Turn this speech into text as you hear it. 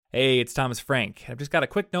Hey, it's Thomas Frank. I've just got a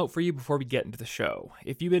quick note for you before we get into the show.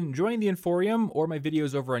 If you've been enjoying the Inforium or my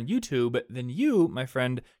videos over on YouTube, then you, my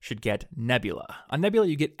friend, should get Nebula. On Nebula,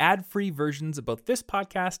 you get ad-free versions of both this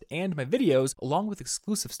podcast and my videos, along with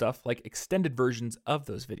exclusive stuff like extended versions of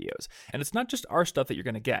those videos. And it's not just our stuff that you're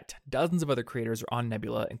going to get. Dozens of other creators are on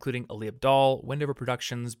Nebula, including Ali Abdaal, Wendover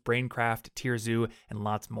Productions, Braincraft, Tierzoo, and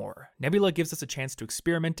lots more. Nebula gives us a chance to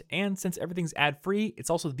experiment, and since everything's ad-free, it's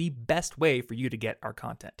also the best way for you to get our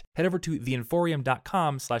content. Head over to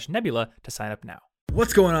theinforium.com/nebula to sign up now.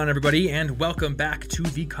 What's going on, everybody, and welcome back to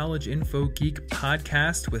the College Info Geek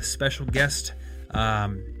podcast with special guest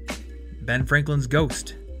Ben Franklin's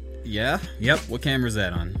ghost. Yeah? Yep. What camera's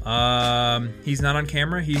that on? He's not on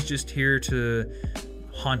camera. He's just here to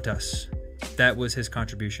haunt us. That was his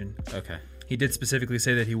contribution. Okay. He did specifically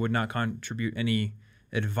say that he would not contribute any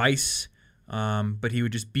advice, but he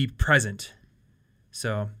would just be present.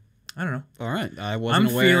 So I don't know. All right. I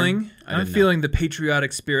wasn't aware. I'm feeling the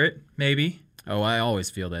patriotic spirit, maybe. Oh, I always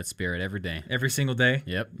feel that spirit every day. Every single day?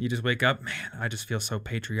 Yep. You just wake up, man, I just feel so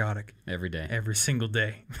patriotic. Every day. Every single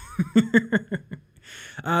day.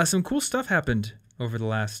 Some cool stuff happened over the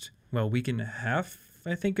last, week and a half,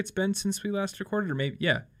 I think it's been since we last recorded, or maybe,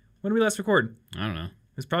 yeah. When did we last record? I don't know.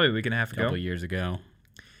 It was probably a week and a half ago. A couple of years ago.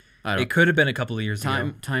 It could have been a couple of years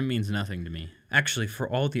ago. Time means nothing to me. Actually, for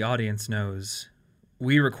all the audience knows,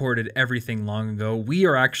 we recorded everything long ago. We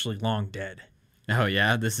are actually long dead. Oh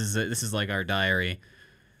yeah, this is like our diary.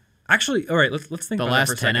 Actually, all right, let's think the about last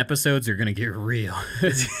that for a 10 second. episodes are gonna get real.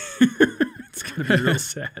 It's gonna be real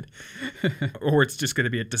sad, or it's just gonna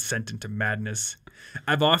be a descent into madness.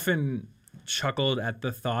 I've often chuckled at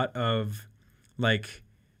the thought of like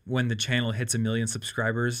when the channel hits 1 million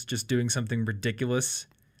subscribers, just doing something ridiculous,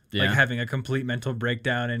 like having a complete mental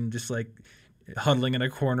breakdown and just like huddling in a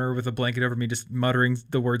corner with a blanket over me, just muttering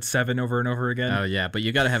the word 7 over and over again. Oh yeah, but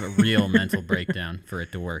you got to have a real mental breakdown for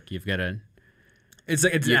it to work. You've got to. It's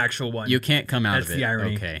an actual one. You can't come out That's of it. The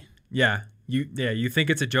irony. Okay. Yeah, you think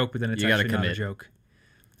it's a joke, but then it's actually not a joke.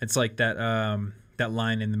 It's like that that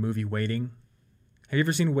line in the movie Waiting. Have you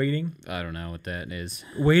ever seen Waiting? I don't know what that is.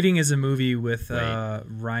 Waiting is a movie with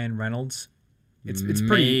Ryan Reynolds. It's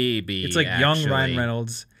pretty. Maybe it's like young Ryan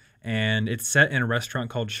Reynolds. And it's set in a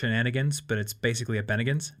restaurant called Shenanigans, but it's basically a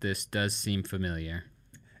Bennigan's. This does seem familiar.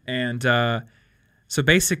 And so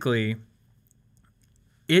basically,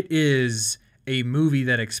 it is a movie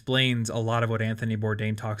that explains a lot of what Anthony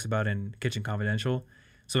Bourdain talks about in Kitchen Confidential.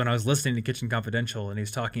 So when I was listening to Kitchen Confidential, and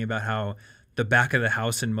he's talking about how the back of the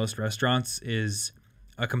house in most restaurants is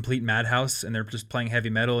a complete madhouse, and they're just playing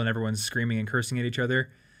heavy metal, and everyone's screaming and cursing at each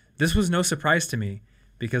other, this was no surprise to me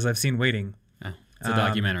because I've seen Waiting. It's a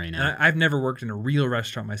documentary now. I've never worked in a real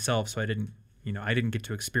restaurant myself, so I didn't get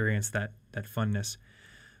to experience that funness.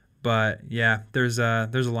 But yeah, there's a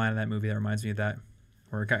line in that movie that reminds me of that,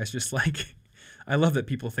 where a guy's just like, I love that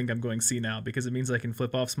people think I'm going senile because it means I can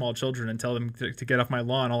flip off small children and tell them to get off my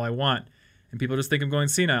lawn all I want, and people just think I'm going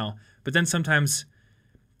senile. But then sometimes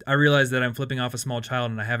I realize that I'm flipping off a small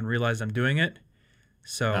child and I haven't realized I'm doing it,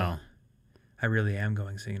 so I really am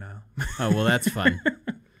going senile. Oh well, that's fun.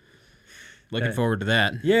 Looking forward to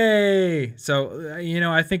that. Yay! So,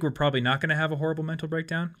 I think we're probably not going to have a horrible mental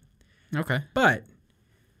breakdown. Okay. But,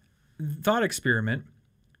 thought experiment,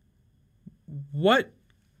 what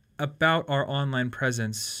about our online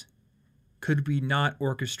presence could we not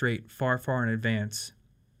orchestrate far, far in advance?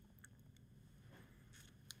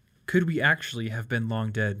 Could we actually have been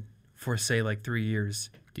long dead for, say, like 3 years?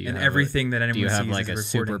 And everything that anyone sees is recording? Do you have like a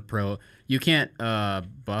super pro... You can't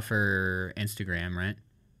buffer Instagram, right?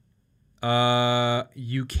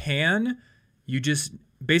 You can. You just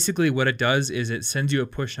basically what it does is it sends you a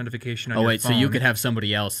push notification on your phone. So you could have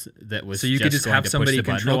somebody else that was. So you could just have somebody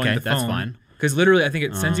controlling the phone. That's fine. Because literally, I think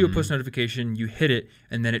it sends you a push notification. You hit it,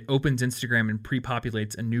 and then it opens Instagram and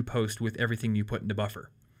pre-populates a new post with everything you put into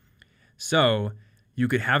buffer. So you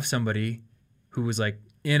could have somebody who was like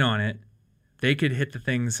in on it. They could hit the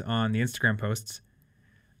things on the Instagram posts.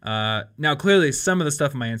 Now, clearly, some of the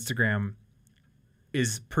stuff on my Instagram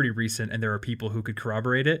is pretty recent, and there are people who could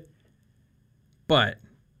corroborate it. But,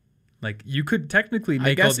 like, you could technically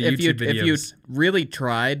make all the YouTube videos. If you really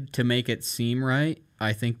tried to make it seem right,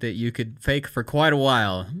 I think that you could fake for quite a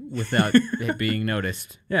while without it being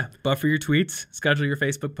noticed. Yeah, buffer your tweets, schedule your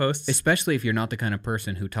Facebook posts. Especially if you're not the kind of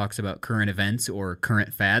person who talks about current events or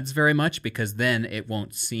current fads very much, because then it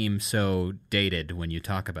won't seem so dated when you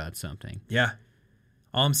talk about something. Yeah.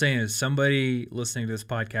 All I'm saying is somebody listening to this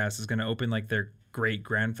podcast is going to open, like, their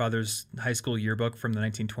great-grandfather's high school yearbook from the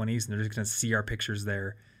 1920s, and they're just going to see our pictures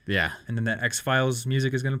there. Yeah. And then that X-Files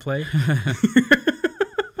music is going to play.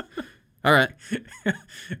 All right.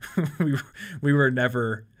 we were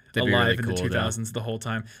never That'd be alive really in cool, the 2000s the whole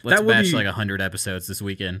time. Let's that would batch be, like 100 episodes this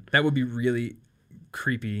weekend. That would be really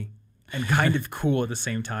creepy and kind of cool at the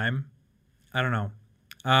same time. I don't know.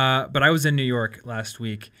 But I was in New York last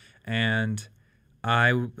week, and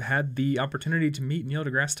I had the opportunity to meet Neil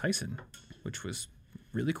deGrasse Tyson, which was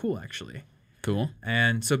really cool, actually. Cool.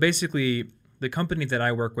 And so basically, the company that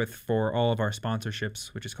I work with for all of our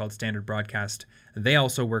sponsorships, which is called Standard Broadcast, they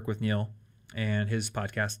also work with Neil and his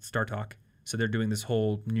podcast, Star Talk. So they're doing this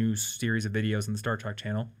whole new series of videos on the Star Talk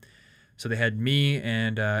channel. So they had me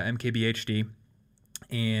and MKBHD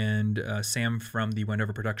and Sam from the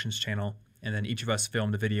Wendover Productions channel, and then each of us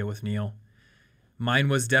filmed a video with Neil. Mine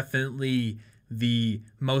was definitely the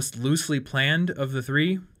most loosely planned of the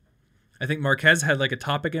three. I think Marquez had like a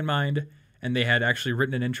topic in mind, and they had actually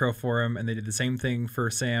written an intro for him, and they did the same thing for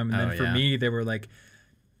Sam. And then for me, they were like,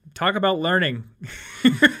 talk about learning.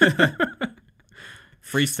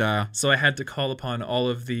 Freestyle. So I had to call upon all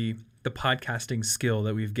of the podcasting skill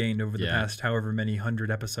that we've gained over the past however many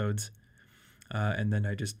 100 episodes. And then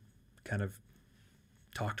I just kind of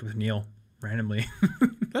talked with Neil randomly.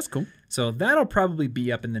 That's cool. So that'll probably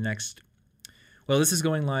be up in the next... Well, this is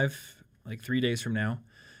going live like 3 days from now.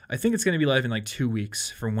 I think it's going to be live in like 2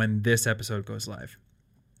 weeks from when this episode goes live.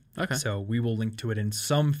 Okay. So we will link to it in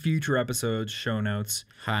some future episodes, show notes.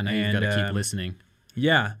 Now you've got to keep listening.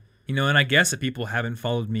 Yeah. You know, and I guess if people haven't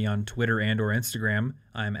followed me on Twitter and or Instagram,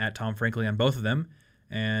 I'm at Tom Frankly on both of them.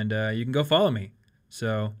 And you can go follow me.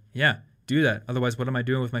 So, yeah, do that. Otherwise, what am I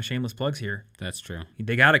doing with my shameless plugs here? That's true.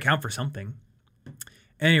 They got to count for something.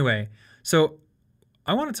 Anyway, so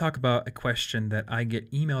I want to talk about a question that I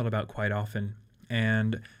get emailed about quite often.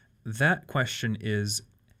 And that question is,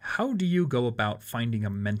 how do you go about finding a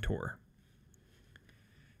mentor?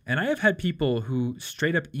 And I have had people who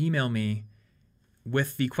straight up email me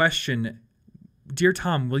with the question, Dear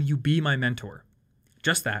Tom, will you be my mentor?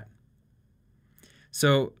 Just that.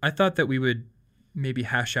 So I thought that we would maybe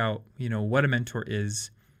hash out, what a mentor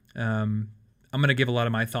is. I'm going to give a lot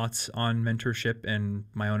of my thoughts on mentorship and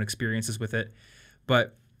my own experiences with it.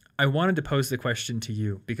 But I wanted to pose the question to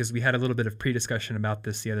you because we had a little bit of pre-discussion about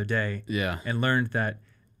this the other day. Yeah. And learned that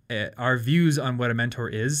our views on what a mentor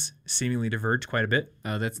is seemingly diverge quite a bit.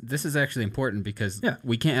 This is actually important because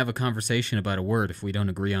we can't have a conversation about a word if we don't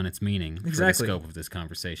agree on its meaning for the scope of this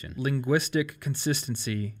conversation. Linguistic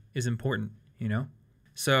consistency is important,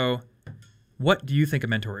 So what do you think a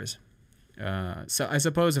mentor is? So I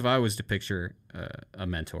suppose if I was to picture a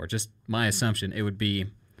mentor, just my assumption, it would be,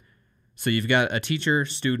 so you've got a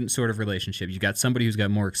teacher-student sort of relationship. You've got somebody who's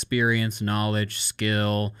got more experience, knowledge,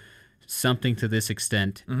 skill, something to this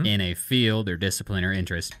extent in a field or discipline or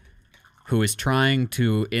interest, who is trying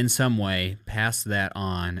to, in some way, pass that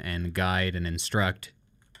on and guide and instruct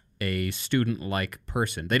a student-like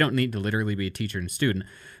person. They don't need to literally be a teacher and student,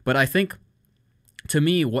 but I think, to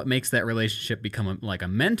me, what makes that relationship become like a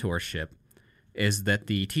mentorship is that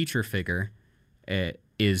the teacher figure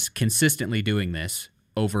is consistently doing this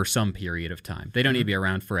over some period of time. They don't need to be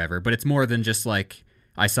around forever, but it's more than just like,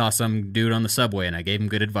 I saw some dude on the subway and I gave him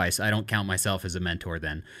good advice. I don't count myself as a mentor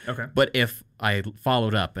then. Okay. But if I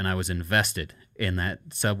followed up and I was invested in that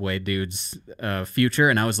subway dude's future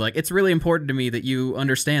and I was like, it's really important to me that you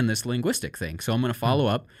understand this linguistic thing, so I'm going to follow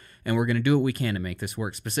up and we're going to do what we can to make this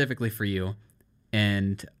work specifically for you,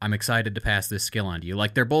 and I'm excited to pass this skill on to you.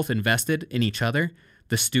 Like, they're both invested in each other.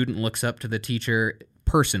 The student looks up to the teacher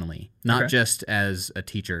personally, not just as a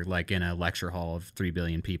teacher, like in a lecture hall of 3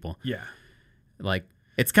 billion people. Yeah. Like,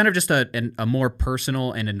 it's kind of just a more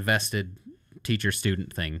personal and invested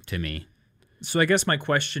teacher-student thing to me. So I guess my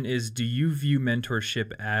question is, do you view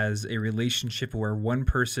mentorship as a relationship where one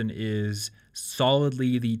person is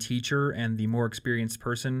solidly the teacher and the more experienced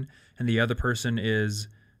person, and the other person is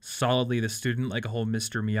solidly the student, like a whole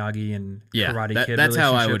Mr. Miyagi and Karate Kid that's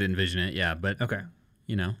how I would envision it, but, okay.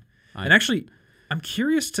 And actually, I'm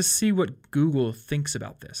curious to see what Google thinks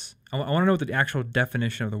about this. I want to know what the actual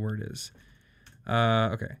definition of the word is.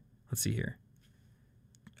 Okay, let's see here.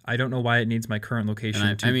 I don't know why it needs my current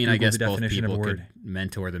location to Google I guess the definition both people of a word.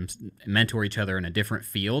 could mentor each other in a different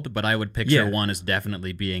field, but I would picture one as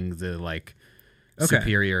definitely being the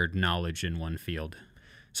superior knowledge in one field.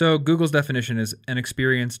 So Google's definition is an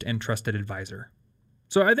experienced and trusted advisor.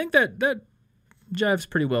 So I think that jives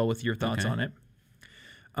pretty well with your thoughts on it.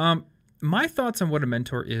 My thoughts on what a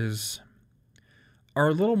mentor is are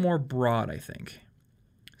a little more broad, I think.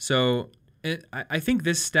 So I think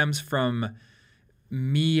this stems from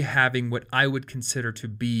me having what I would consider to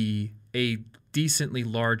be a decently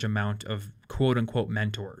large amount of quote-unquote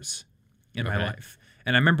mentors in my life.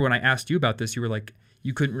 And I remember when I asked you about this, you were like,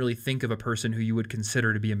 you couldn't really think of a person who you would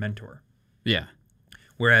consider to be a mentor. Yeah.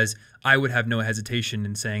 Whereas I would have no hesitation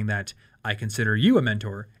in saying that I consider you a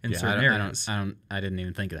mentor in certain areas. I didn't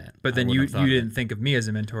even think of that. But then you didn't think of me as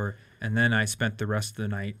a mentor, and then I spent the rest of the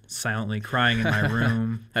night silently crying in my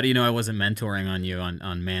room. How do you know I wasn't mentoring on you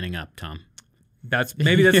on manning up, Tom? That's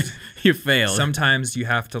you failed. Sometimes you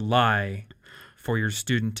have to lie for your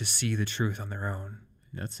student to see the truth on their own.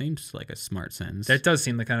 That seems like a smart sentence. That does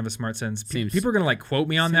seem like kind of a smart sentence. People are going to like quote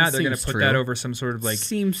me on that. They're going to put that over some sort of like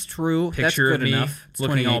seems true picture That's of me enough.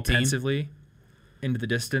 looking all pensively into the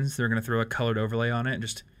distance. They're going to throw a colored overlay on it and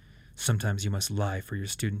just, sometimes you must lie for your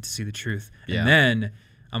student to see the truth. Yeah. And then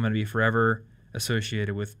I'm going to be forever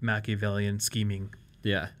associated with Machiavellian scheming.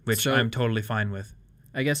 Yeah. Which I'm totally fine with.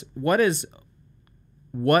 I guess what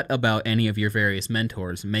about any of your various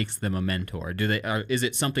mentors makes them a mentor? Is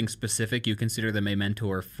it something specific you consider them a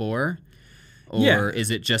mentor for? Or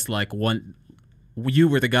is it just like you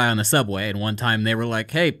were the guy on the subway and one time they were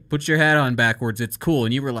like, hey, put your hat on backwards, it's cool.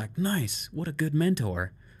 And you were like, nice, what a good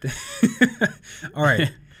mentor. All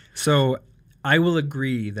right. So I will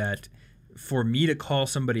agree that for me to call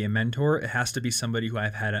somebody a mentor, it has to be somebody who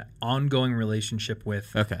I've had an ongoing relationship with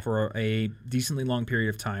for a decently long period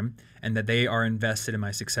of time, and that they are invested in my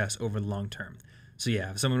success over the long term. So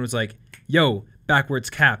yeah, if someone was like, yo, backwards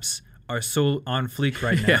caps are so on fleek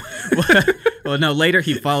right now. Well, no, later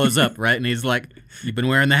he follows up, right? And he's like, you've been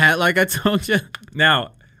wearing the hat like I told you?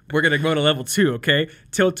 Now, we're going to go to level 2, okay?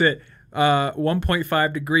 Tilt it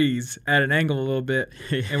 1.5 degrees at an angle a little bit,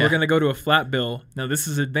 and we're going to go to a flat bill. Now, this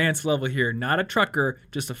is advanced level here. Not a trucker,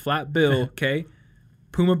 just a flat bill, okay?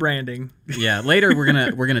 Puma branding. Yeah, later we're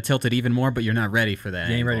gonna tilt it even more, but you're not ready for that.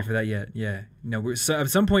 You ain't ready for that yet. Yeah. No, at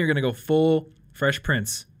some point you're going to go full Fresh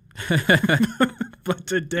Prince. But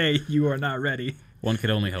today you are not ready. One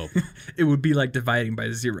could only hope. It would be like dividing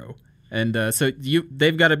by 0. And so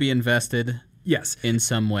they've got to be invested. Yes. In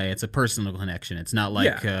some way. It's a personal connection. It's not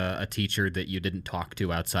like a teacher that you didn't talk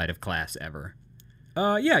to outside of class ever.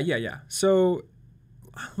 Yeah. So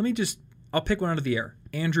I'll pick one out of the air.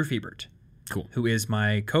 Andrew Fiebert. Cool. Who is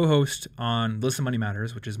my co-host on Listen Money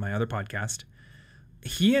Matters, which is my other podcast.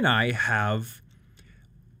 He and I have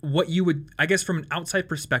what you would, I guess from an outside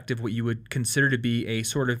perspective, what you would consider to be a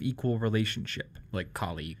sort of equal relationship. Like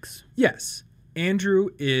colleagues. Yes. Andrew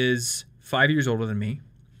is 5 years older than me,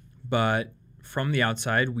 but from the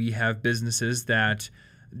outside, we have businesses that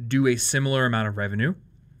do a similar amount of revenue.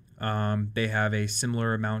 They have a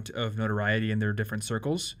similar amount of notoriety in their different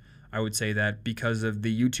circles. I would say that because of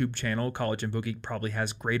the YouTube channel, College and Bookie probably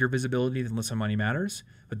has greater visibility than Listen Money Matters.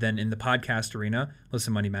 But then in the podcast arena,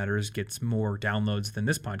 Listen Money Matters gets more downloads than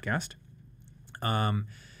this podcast. And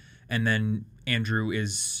then Andrew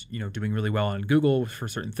is, doing really well on Google for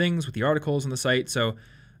certain things with the articles on the site. So,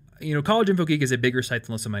 College Info Geek is a bigger site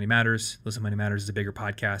than Listen Money Matters. Listen Money Matters is a bigger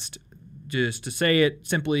podcast. Just to say it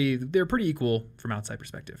simply, they're pretty equal from outside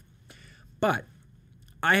perspective. But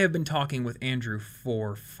I have been talking with Andrew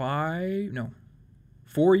for 4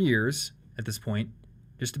 years at this point,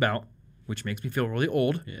 just about, which makes me feel really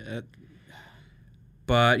old. Yeah.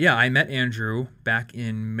 But yeah, I met Andrew back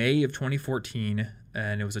in May of 2014,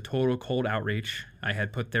 and it was a total cold outreach. I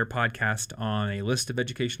had put their podcast on a list of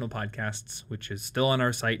educational podcasts, which is still on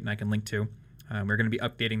our site and I can link to. We're going to be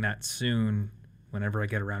updating that soon whenever I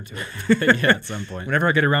get around to it. Yeah, at some point. Whenever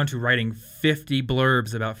I get around to writing 50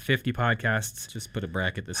 blurbs about 50 podcasts. Just put a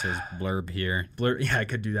bracket that says blurb here. Yeah, I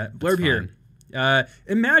could do that. Blurb here.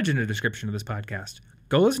 Imagine a description of this podcast.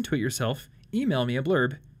 Go listen to it yourself. Email me a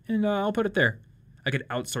blurb, and I'll put it there. I could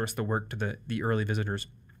outsource the work to the early visitors.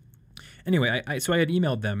 Anyway, so I had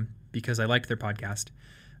emailed them because I liked their podcast.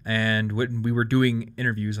 And when we were doing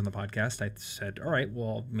interviews on the podcast, I said, all right,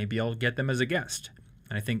 well, maybe I'll get them as a guest.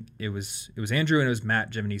 And I think it was Andrew and it was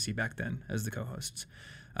Matt Giovanisi back then as the co-hosts.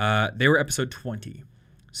 They were episode 20.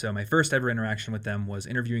 So my first ever interaction with them was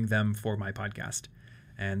interviewing them for my podcast.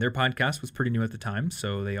 And their podcast was pretty new at the time,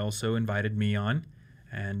 so they also invited me on.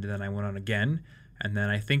 And then I went on again. And then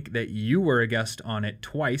I think that you were a guest on it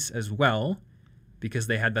twice as well, because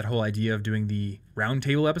they had that whole idea of doing the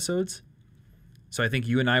roundtable episodes. So I think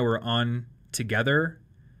you and I were on together,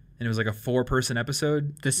 and it was like a 4-person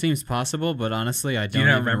episode. This seems possible, but honestly, I don't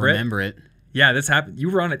even remember it. Yeah, this happened.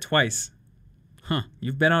 You were on it twice. Huh.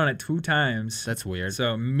 You've been on it 2 times. That's weird.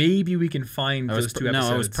 So maybe we can find those 2 episodes.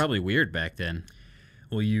 No, I was probably weird back then.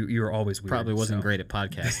 Well, you were always weird. Probably wasn't great at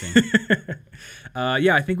podcasting.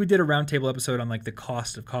 Yeah, I think we did a roundtable episode on like the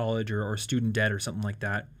cost of college or student debt or something like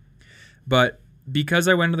that. But because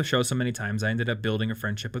I went to the show so many times, I ended up building a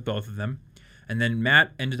friendship with both of them. And then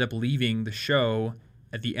Matt ended up leaving the show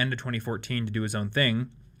at the end of 2014 to do his own thing.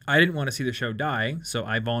 I didn't want to see the show die, so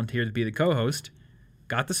I volunteered to be the co-host,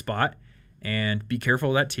 got the spot, and be careful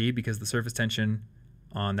of that tea because the surface tension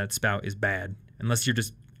on that spout is bad. Unless you're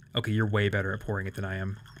just, okay, you're way better at pouring it than I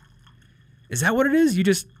am. Is that what it is? You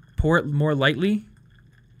just pour it more lightly?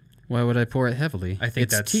 Why would I pour it heavily? I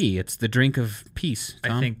think it's tea. It's the drink of peace,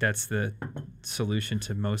 Tom. I think that's the solution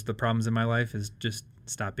to most of the problems in my life is just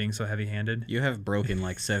stop being so heavy-handed. You have broken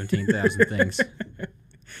like 17,000 things.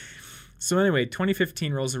 So anyway,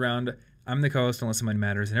 2015 rolls around. I'm the co-host unless somebody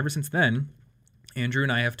matters. And ever since then, Andrew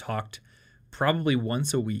and I have talked probably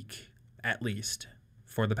once a week, at least,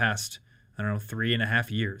 for the past,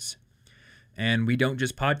 3.5 years. And we don't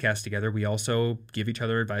just podcast together. We also give each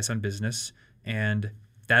other advice on business. And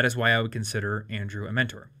that is why I would consider Andrew a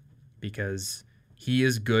mentor, because he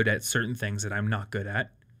is good at certain things that I'm not good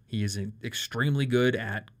at. He is extremely good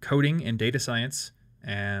at coding and data science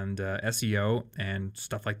and SEO and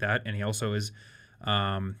stuff like that. And he also is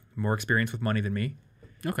more experienced with money than me.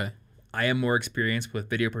 Okay. I am more experienced with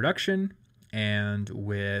video production and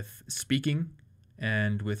with speaking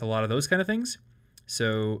and with a lot of those kind of things.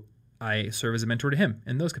 So I serve as a mentor to him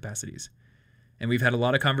in those capacities. And we've had a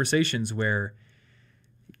lot of conversations where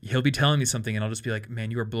he'll be telling me something and I'll just be like, man,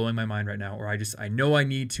 you are blowing my mind right now. Or I know I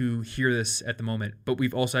need to hear this at the moment. But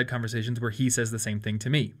we've also had conversations where he says the same thing to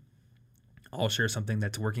me. I'll share something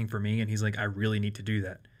that's working for me. And he's like, I really need to do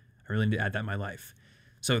that. I really need to add that in my life.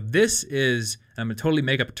 So this is, I'm going to totally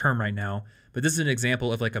make up a term right now, but this is an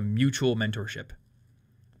example of like a mutual mentorship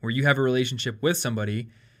where you have a relationship with somebody.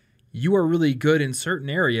 You are really good in certain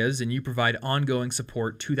areas and you provide ongoing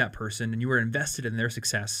support to that person and you are invested in their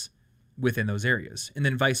success within those areas. And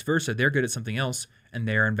then vice versa, they're good at something else and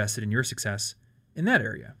they are invested in your success in that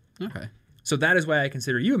area. Okay. So that is why I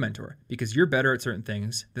consider you a mentor, because you're better at certain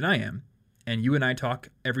things than I am. And you and I talk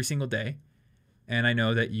every single day, and I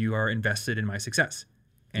know that you are invested in my success.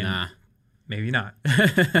 And nah. Maybe not.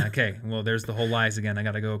 Okay, well, there's the whole lies again. I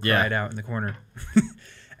got to go cry it out in the corner.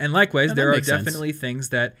 And likewise, there are definitely things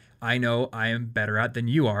that I know I am better at than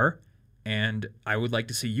you are, and I would like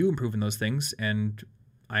to see you improve in those things. And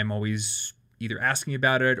I'm always either asking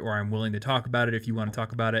about it or I'm willing to talk about it if you want to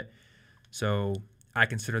talk about it. So I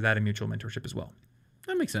consider that a mutual mentorship as well.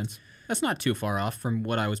 That makes sense. That's not too far off from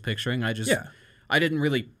what I was picturing. I didn't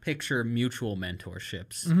really picture mutual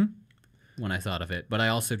mentorships when I thought of it, but I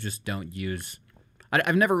also just don't use.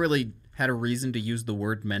 I've never really had a reason to use the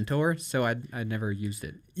word mentor, so I'd never used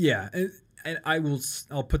it. Yeah, and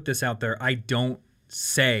I'll put this out there. I don't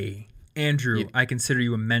say, Andrew, I consider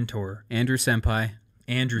you a mentor. Andrew Senpai.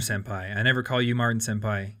 Andrew Senpai. I never call you Martin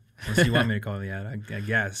Senpai, unless you want me to call you that, I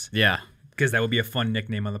guess. Yeah. Because that would be a fun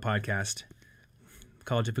nickname on the podcast.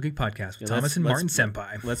 College of Geek Podcast with Thomas and Martin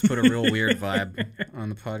Senpai. Let's put a real weird vibe on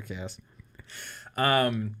the podcast.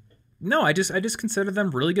 No, I just consider them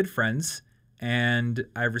really good friends, and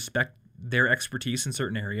I respect their expertise in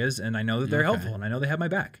certain areas, and I know that they're helpful, and I know they have my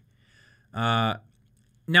back. Now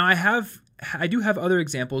I do have other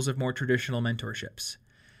examples of more traditional mentorships,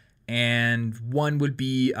 and one would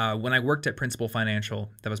be when I worked at Principal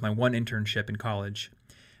Financial. That was my one internship in college.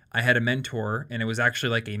 I had a mentor, and it was actually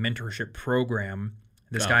like a mentorship program.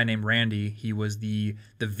 This guy named Randy, he was the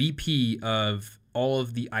VP of all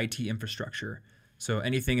of the IT infrastructure. So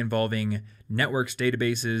anything involving networks,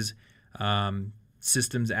 databases,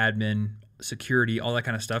 systems admin, security, all that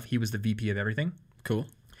kind of stuff. He was the VP of everything. Cool.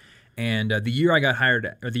 And the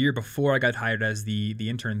year before I got hired as the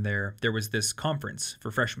intern there was this conference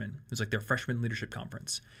for freshmen. It was like their freshman leadership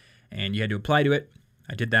conference. And you had to apply to it.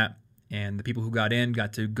 I did that. And the people who got in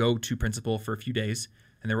got to go to Principal for a few days.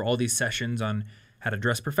 And there were all these sessions on how to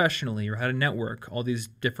dress professionally or how to network, all these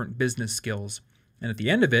different business skills. And at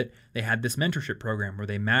the end of it, they had this mentorship program where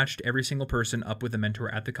they matched every single person up with a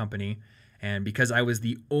mentor at the company. And because I was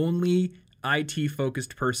the only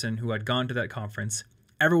IT-focused person who had gone to that conference,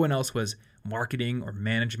 everyone else was marketing or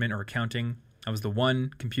management or accounting. I was the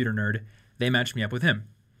one computer nerd. They matched me up with him.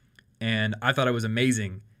 And I thought it was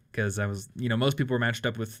amazing because I was, most people were matched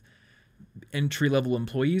up with entry-level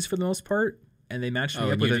employees for the most part. And they matched me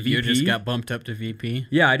up with a VP. You just got bumped up to VP?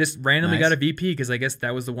 Yeah, I just randomly got a VP because I guess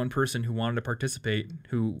that was the one person who wanted to participate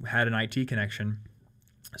who had an IT connection.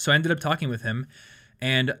 So I ended up talking with him.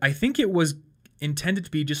 And I think it was intended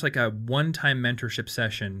to be just like a one-time mentorship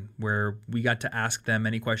session where we got to ask them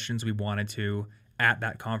any questions we wanted to at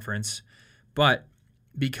that conference. But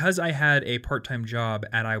because I had a part-time job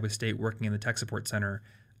at Iowa State working in the tech support center,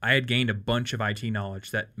 I had gained a bunch of IT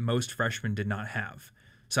knowledge that most freshmen did not have.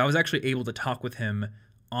 So I was actually able to talk with him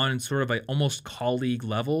on sort of a almost colleague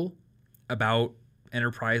level about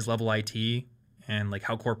enterprise level IT and like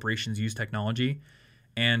how corporations use technology.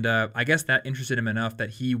 And I guess that interested him enough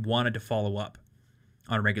that he wanted to follow up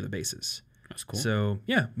on a regular basis. That's cool. So,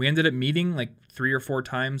 yeah, we ended up meeting like 3 or 4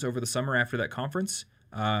 times over the summer after that conference.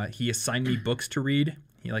 He assigned me books to read.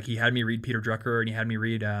 He had me read Peter Drucker, and he had me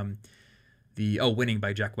read Winning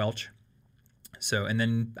by Jack Welch. So, and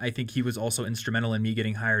then I think he was also instrumental in me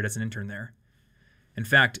getting hired as an intern there. In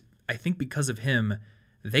fact, I think because of him,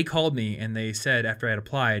 they called me and they said after I had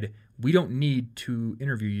applied, we don't need to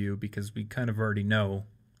interview you because we kind of already know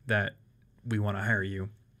that we want to hire you.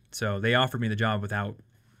 So they offered me the job without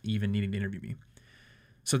even needing to interview me.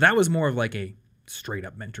 So that was more of like a straight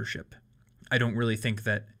up mentorship. I don't really think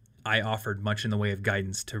that I offered much in the way of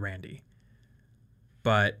guidance to Randy.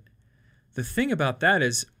 But the thing about that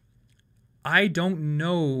is I don't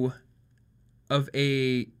know of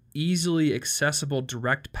a easily accessible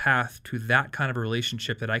direct path to that kind of a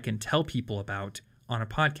relationship that I can tell people about on a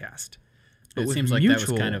podcast. But it seems like that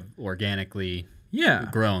was kind of organically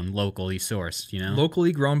grown, locally sourced,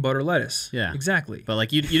 Locally grown butter lettuce. Yeah. Exactly. But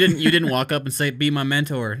like you didn't walk up and say, "Be my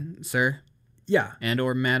mentor, sir." Yeah. And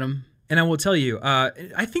or madam. And I will tell you,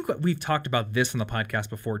 I think we've talked about this on the podcast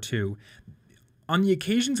before too. On the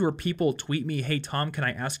occasions where people tweet me, "Hey Tom, can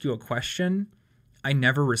I ask you a question?" I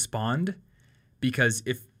never respond because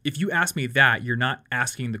if you ask me that, you're not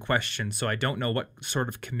asking the question, so I don't know what sort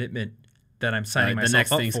of commitment that I'm signing myself up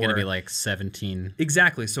for. The next thing's going to be like 17.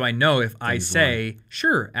 Exactly. So I know if I say,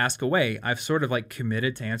 sure, ask away, I've sort of like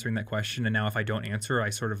committed to answering that question. And now if I don't answer, I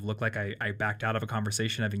sort of look like I backed out of a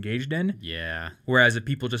conversation I've engaged in. Yeah. Whereas if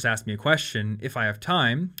people just ask me a question, if I have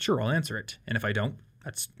time, sure, I'll answer it. And if I don't,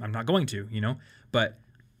 I'm not going to, But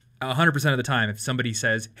 100% of the time, if somebody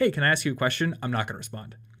says, hey, can I ask you a question? I'm not going to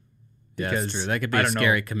respond. Yeah, that's true. That could be a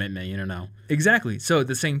scary commitment. You don't know. Exactly. So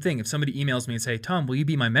the same thing. If somebody emails me and say, Tom, will you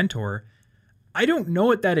be my mentor? I don't know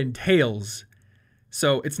what that entails.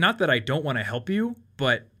 So it's not that I don't want to help you,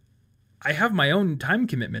 but I have my own time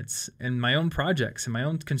commitments and my own projects and my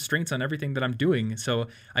own constraints on everything that I'm doing. So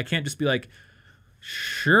I can't just be like,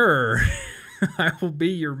 sure, I will be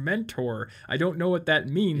your mentor. I don't know what that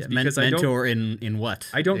means because mentor in what?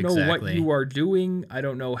 I don't know what you are doing. I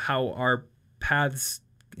don't know how our paths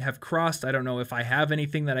have crossed. I don't know if I have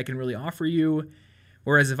anything that I can really offer you.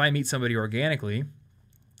 Whereas if I meet somebody organically,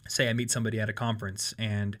 say I meet somebody at a conference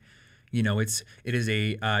and it is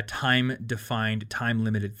a time-defined,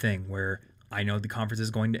 time-limited thing where I know the conference is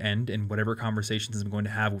going to end and whatever conversations I'm going to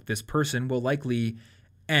have with this person will likely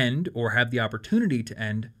end or have the opportunity to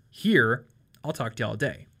end here. I'll talk to you all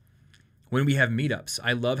day. When we have meetups,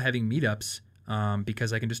 I love having meetups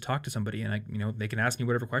because I can just talk to somebody and they can ask me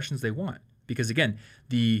whatever questions they want. Because again,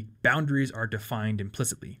 the boundaries are defined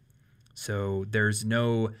implicitly. So there's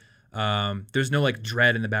no like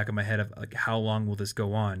dread in the back of my head of like, how long will this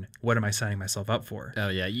go on? What am I signing myself up for? Oh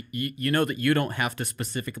yeah, you know that you don't have to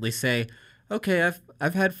specifically say, okay,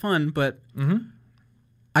 I've had fun, but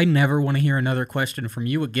I never want to hear another question from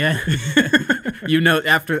you again.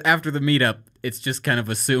 After the meetup, it's just kind of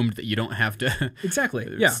assumed that you don't have to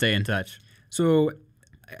stay in touch. So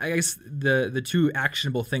I guess the two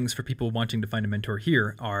actionable things for people wanting to find a mentor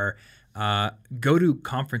here are go to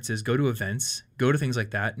conferences, go to events, go to things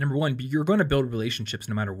like that. Number one, you're going to build relationships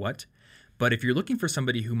no matter what. But if you're looking for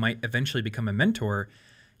somebody who might eventually become a mentor,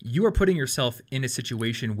 you are putting yourself in a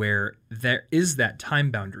situation where there is that time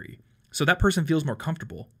boundary. So that person feels more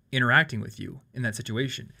comfortable interacting with you in that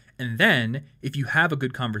situation. And then if you have a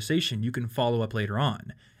good conversation, you can follow up later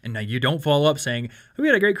on. And now you don't follow up saying, we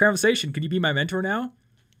had a great conversation. Can you be my mentor now?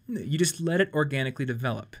 You just let it organically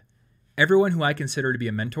develop. Everyone who I consider to be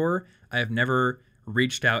a mentor, I have never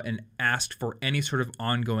reached out and asked for any sort of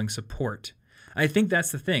ongoing support. I think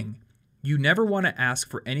that's the thing. You never want to ask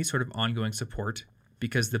for any sort of ongoing support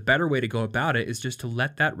because the better way to go about it is just to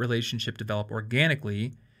let that relationship develop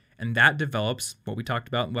organically, and that develops what we talked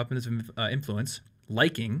about in Weapons of Influence,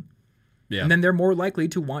 liking. Yeah. And then they're more likely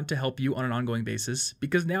to want to help you on an ongoing basis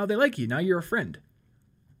because now they like you. Now you're a friend.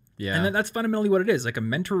 Yeah. And that's fundamentally what it is. Like a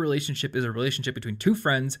mentor relationship is a relationship between two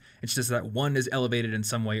friends. It's just that one is elevated in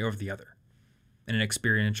some way over the other in an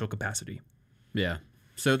experiential capacity. Yeah.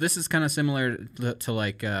 So this is kind of similar to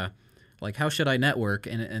like how should I network?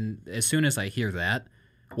 And as soon as I hear that,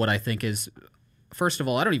 what I think is, first of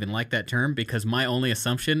all, I don't even like that term because my only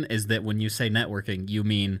assumption is that when you say networking, you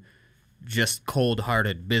mean just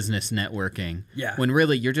cold-hearted business networking. Yeah. When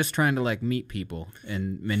really you're just trying to like meet people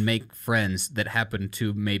and make friends that happen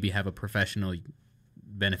to maybe have a professional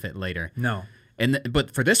benefit later. No.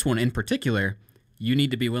 But for this one in particular, you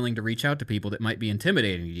need to be willing to reach out to people that might be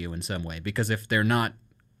intimidating to you in some way because if they're not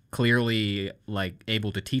clearly like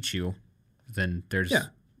able to teach you, then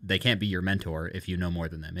they can't be your mentor if you know more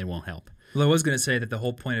than them. It won't help. Well, I was going to say that the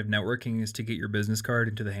whole point of networking is to get your business card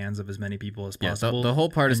into the hands of as many people as Yeah, possible. the whole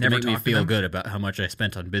part is and to never make me talk to feel them. good about how much I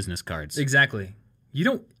spent on business cards. Exactly. You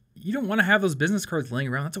don't want to have those business cards laying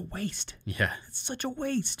around. That's a waste. Yeah. It's such a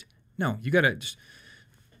waste. No, you got to just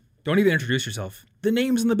don't even introduce yourself. The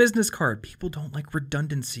name's on the business card. People don't like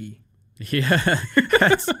redundancy. Yeah.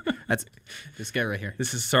 That's this guy right here.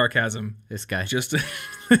 This is sarcasm. This guy. Just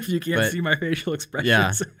if you can't But- see my facial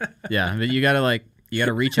expressions. Yeah. Yeah, but you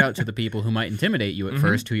gotta reach out to the people who might intimidate you at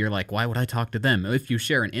first, who you're like, why would I talk to them? If you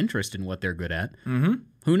share an interest in what they're good at,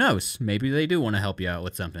 who knows? Maybe they do want to help you out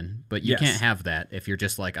with something. But you Yes. can't have that if you're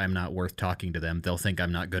just like, I'm not worth talking to them. They'll think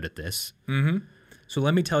I'm not good at this. So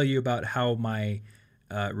let me tell you about how my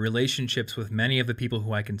relationships with many of the people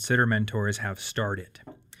who I consider mentors have started.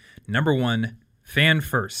 Number one, fan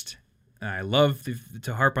first. I love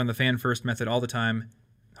to harp on the fan first method all the time.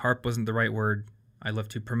 Harp wasn't the right word. I love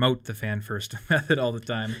to promote the fan first method all the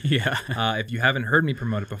time. Yeah. If you haven't heard me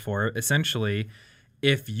promote it before, essentially,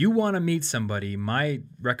 if you want to meet somebody, my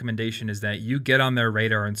recommendation is that you get on their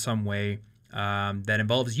radar in some way that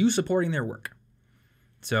involves you supporting their work.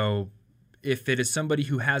 So if it is somebody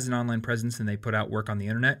who has an online presence and they put out work on the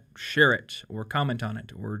internet, share it or comment on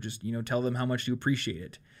it or just tell them how much you appreciate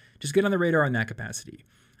it. Just get on the radar in that capacity.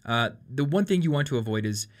 The one thing you want to avoid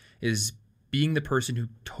is being the person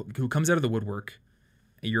who comes out of the woodwork.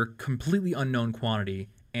 You're a completely unknown quantity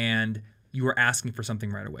and you are asking for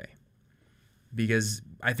something right away. Because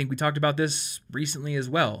I think we talked about this recently as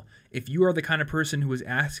well. If you are the kind of person who is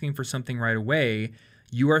asking for something right away,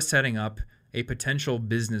 you are setting up a potential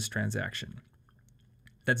business transaction.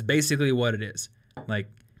 That's basically what it is.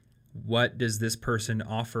 Like, what does this person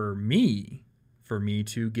offer me for me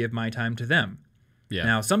to give my time to them? Yeah.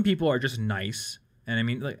 Now, some people are just nice. And I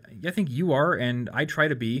mean, like, I think you are, and I try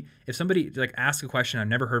to be. If somebody asks a question I've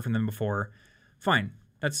never heard from them before, fine.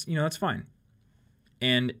 That's fine.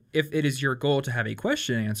 And if it is your goal to have a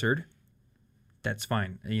question answered, that's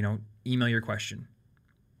fine. Email your question.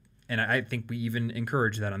 And I think we even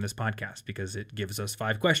encourage that on this podcast because it gives us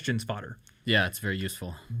 5 questions fodder. Yeah, it's very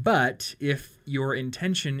useful. But if your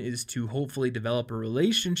intention is to hopefully develop a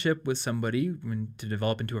relationship with somebody, to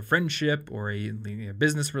develop into a friendship or a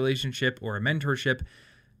business relationship or a mentorship,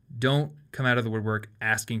 don't come out of the woodwork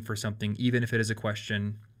asking for something, even if it is a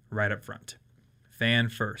question, right up front. Fan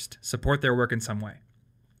first. Support their work in some way.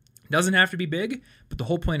 Doesn't have to be big, but the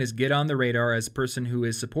whole point is get on the radar as a person who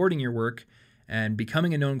is supporting your work and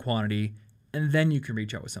becoming a known quantity, and then you can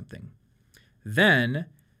reach out with something. Then,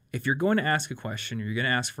 if you're going to ask a question or you're going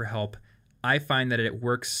to ask for help, I find that it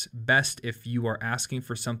works best if you are asking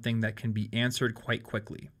for something that can be answered quite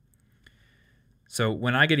quickly. So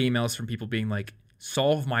when I get emails from people being like,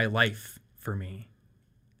 solve my life for me,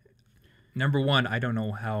 number one, I don't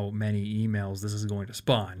know how many emails this is going to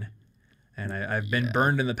spawn. And I've been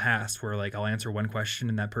burned in the past where I'll answer one question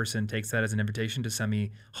and that person takes that as an invitation to send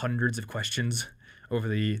me hundreds of questions over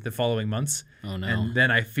the following months. Oh, no. And then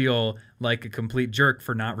I feel like a complete jerk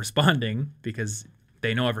for not responding because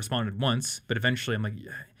they know I've responded once. But eventually I'm like,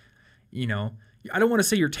 I don't want to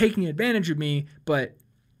say you're taking advantage of me, but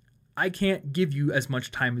I can't give you as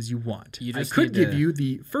much time as you want. I could give you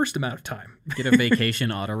the first amount of time. Get a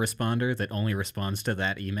vacation autoresponder that only responds to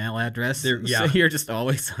that email address. So you're just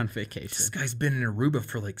always on vacation. This guy's been in Aruba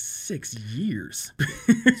for 6 years.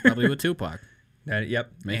 It's probably with Tupac.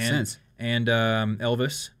 Yep. Makes sense. And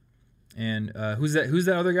Elvis. And who's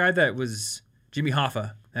that other guy that was Jimmy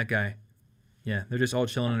Hoffa? That guy. Yeah, they're just all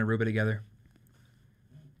chilling in Aruba together.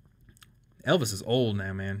 Elvis is old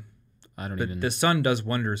now, man. But the sun does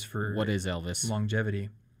wonders for what is Elvis longevity.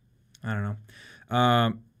 I don't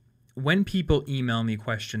know. When people email me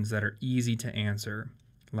questions that are easy to answer,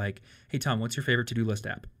 like, hey, Tom, what's your favorite to-do list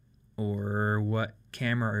app? Or what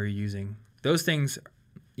camera are you using? Those things,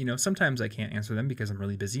 sometimes I can't answer them because I'm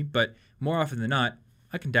really busy. But more often than not,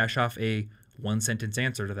 I can dash off a one-sentence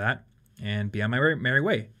answer to that and be on my merry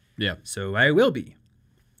way. Yeah. So I will be.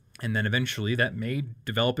 And then eventually that may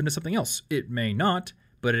develop into something else. It may not.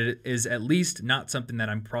 But it is at least not something that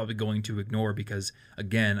I'm probably going to ignore because,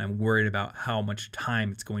 again, I'm worried about how much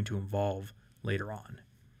time it's going to involve later on.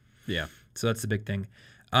 Yeah. So that's the big thing.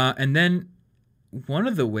 And then one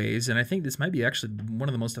of the ways, and I think this might be actually one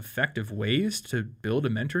of the most effective ways to build a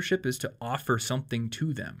mentorship, is to offer something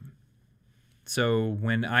to them. So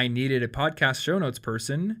when I needed a podcast show notes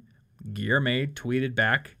person, Guillermo tweeted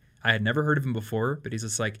back. I had never heard of him before, but he's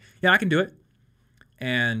just like, yeah, I can do it.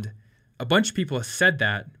 And a bunch of people have said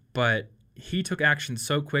that, but he took action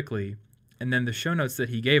so quickly, and then the show notes that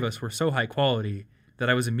he gave us were so high quality that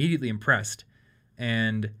I was immediately impressed.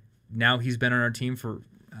 And now he's been on our team for,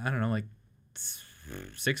 I don't know,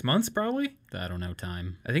 6 months probably. I don't know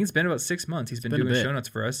time. I think it's been about 6 months. He's been doing show notes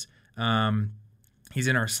for us. He's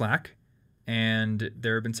in our Slack, and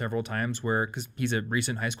there have been several times where, because he's a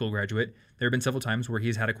recent high school graduate, there have been several times where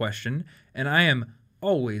he's had a question, and I am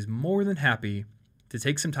always more than happy to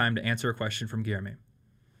take some time to answer a question from Guillermo.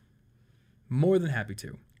 More than happy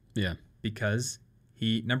to. Yeah. Because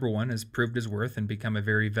he, number one, has proved his worth and become a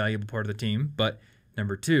very valuable part of the team, but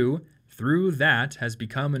number two, through that has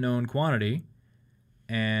become a known quantity,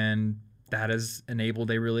 and that has enabled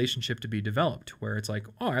a relationship to be developed where it's like,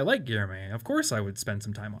 oh, I like Guillermo. Of course I would spend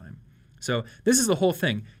some time on him. So this is the whole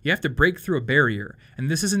thing. You have to break through a barrier. And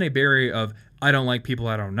this isn't a barrier of, I don't like people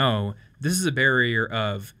I don't know. This is a barrier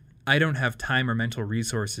of, I don't have time or mental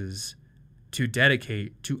resources to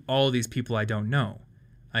dedicate to all these people I don't know.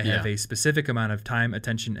 I have a specific amount of time,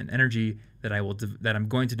 attention, and energy that that I'm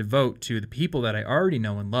going to devote to the people that I already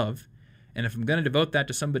know and love. And if I'm going to devote that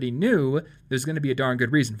to somebody new, there's going to be a darn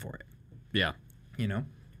good reason for it. Yeah. You know?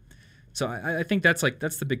 So I think that's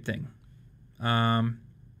the big thing. And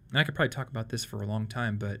I could probably talk about this for a long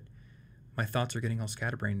time, but my thoughts are getting all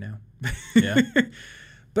scatterbrained now. Yeah.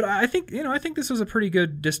 But I think this was a pretty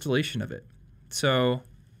good distillation of it. So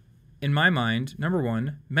in my mind, number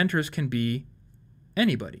one, mentors can be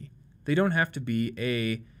anybody. They don't have to be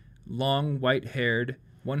a long, white-haired,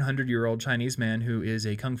 100-year-old Chinese man who is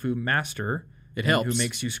a kung fu master. It helps. Who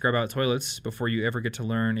makes you scrub out toilets before you ever get to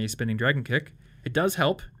learn a spinning dragon kick. It does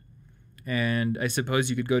help. And I suppose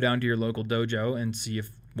you could go down to your local dojo and see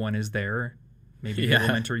if one is there. Maybe they will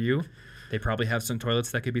mentor you. They probably have some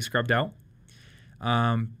toilets that could be scrubbed out.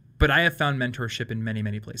 But I have found mentorship in many,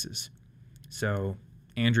 many places. So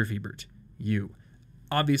Andrew Fiebert, you.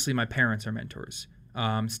 Obviously, my parents are mentors.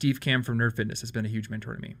 Steve Cam from Nerd Fitness has been a huge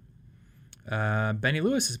mentor to me. Benny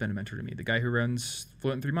Lewis has been a mentor to me, the guy who runs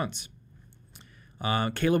Fluent in 3 Months.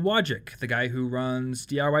 Caleb Wojcik, the guy who runs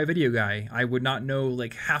DIY Video Guy. I would not know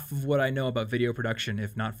like half of what I know about video production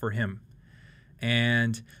if not for him.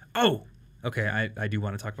 And, I do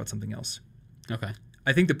want to talk about something else. Okay.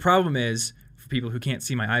 I think the problem is, for people who can't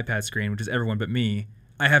see my iPad screen, which is everyone but me,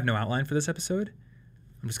 I have no outline for this episode.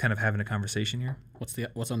 I'm just kind of having a conversation here.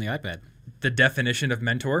 What's on the iPad? The definition of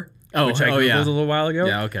mentor, which I Googled a little while ago.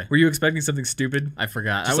 Yeah, okay. Were you expecting something stupid? I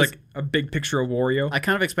forgot. Just like a big picture of Wario? I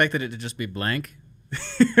kind of expected it to just be blank.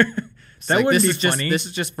 That wouldn't be funny. This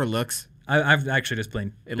is just for looks. I've actually just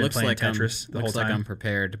been playing Tetris the whole looks time. like I'm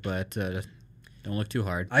prepared, but don't look too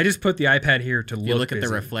hard. I just put the iPad here to If look you look at busy.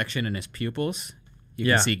 the reflection in his pupils, you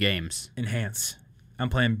can see games. Enhance. I'm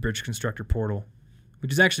playing Bridge Constructor Portal,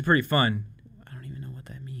 which is actually pretty fun. I don't even know what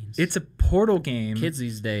that means. It's a Portal game. Kids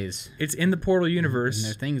these days. It's in the Portal universe. And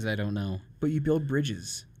there are things I don't know. But you build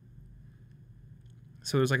bridges.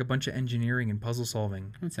 So there's like a bunch of engineering and puzzle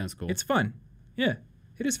solving. That sounds cool. It's fun. Yeah,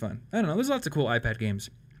 it is fun. I don't know. There's lots of cool iPad games.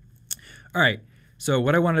 All right. So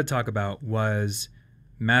what I wanted to talk about was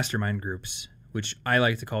mastermind groups, which I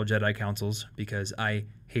like to call Jedi Councils because I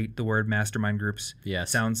hate the word mastermind groups.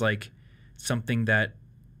 Yes. Sounds like something that,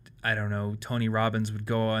 I don't know, Tony Robbins would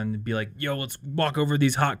go on and be like, yo, let's walk over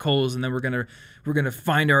these hot coals and then we're gonna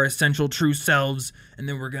find our essential true selves and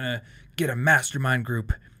then we're gonna get a mastermind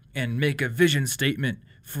group and make a vision statement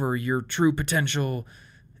for your true potential.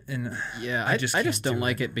 And yeah, I just don't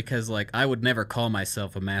like it because like I would never call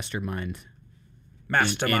myself a mastermind.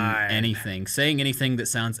 In anything. Saying anything that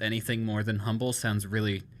sounds anything more than humble sounds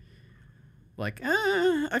really like,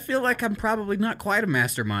 I feel like I'm probably not quite a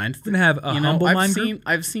mastermind. Gonna have a humble mind group?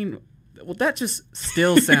 I've seen, well, that just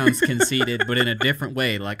still sounds conceited, but in a different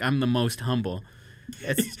way. Like, I'm the most humble.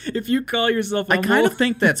 If you call yourself humble, I kind of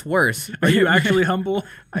think that's worse. Are you actually humble?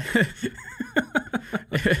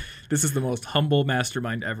 This is the most humble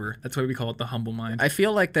mastermind ever. That's why we call it the humble mind. I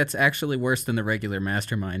feel like that's actually worse than the regular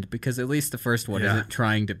mastermind because at least the first one isn't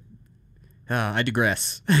trying to. I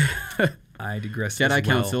digress. I digress. Jedi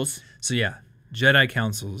Councils. So yeah, Jedi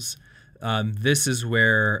Councils. This is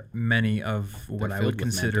where many of what I would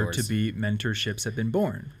consider to be mentorships have been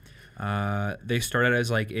born. They started as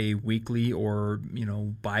like a weekly or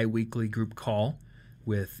bi-weekly group call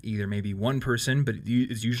with either maybe one person, but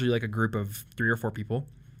it's usually like a group of 3 or 4 people.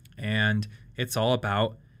 And it's all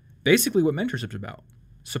about basically what mentorship's about.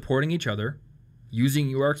 Supporting each other, using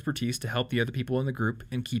your expertise to help the other people in the group,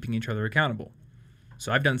 and keeping each other accountable.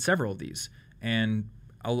 So I've done several of these. And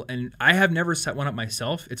I have never set one up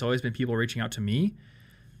myself. It's always been people reaching out to me.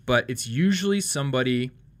 But it's usually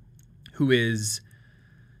somebody who is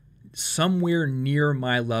somewhere near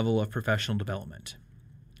my level of professional development.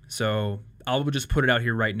 So I'll just put it out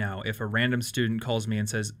here right now. If a random student calls me and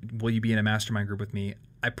says, will you be in a mastermind group with me?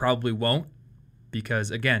 I probably won't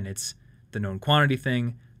because, again, it's the known quantity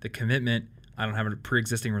thing, the commitment. I don't have a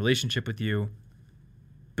pre-existing relationship with you.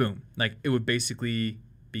 Boom. Like, it would basically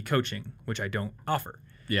be coaching, which I don't offer.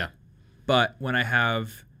 Yeah. But when I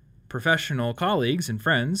have professional colleagues and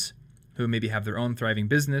friends who maybe have their own thriving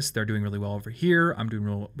business, they're doing really well over here, I'm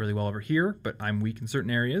doing really well over here, but I'm weak in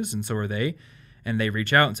certain areas, and so are they. And they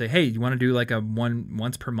reach out and say, hey, you want to do like a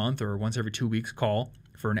once per month or once every 2 weeks call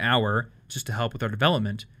for an hour just to help with our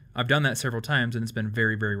development? I've done that several times, and it's been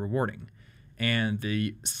very, very rewarding. And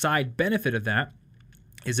the side benefit of that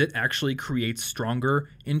is it actually creates stronger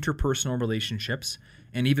interpersonal relationships.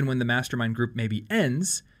 And even when the mastermind group maybe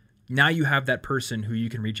ends, now you have that person who you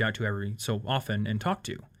can reach out to every so often and talk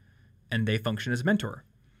to, and they function as a mentor.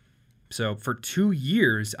 So for 2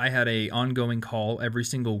 years, I had a ongoing call every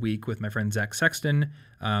single week with my friend Zach Sexton,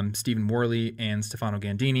 Stephen Worley, and Stefano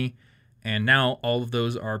Gandini. And now all of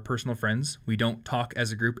those are personal friends. We don't talk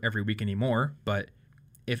as a group every week anymore, but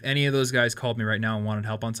if any of those guys called me right now and wanted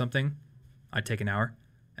help on something, I'd take an hour,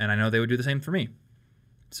 and I know they would do the same for me.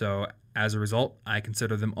 So as a result, I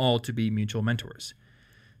consider them all to be mutual mentors.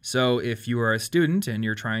 So if you are a student and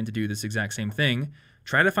you're trying to do this exact same thing,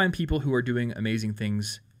 try to find people who are doing amazing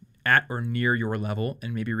things at or near your level,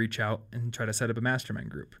 and maybe reach out and try to set up a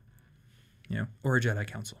mastermind group, or a Jedi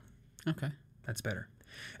Council. Okay. That's better.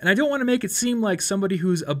 And I don't want to make it seem like somebody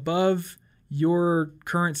who's above your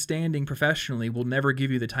current standing professionally will never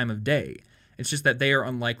give you the time of day. It's just that they are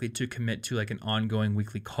unlikely to commit to like an ongoing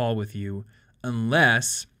weekly call with you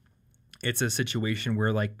unless it's a situation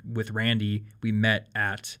where, like with Randy, we met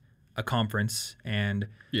at a conference and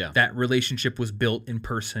that relationship was built in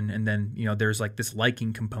person, and then there's like this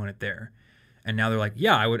liking component there, and now they're like,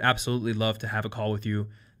 yeah, I would absolutely love to have a call with you.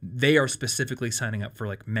 They are specifically signing up for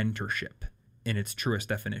like mentorship in its truest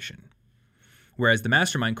definition, whereas the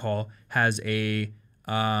mastermind call has a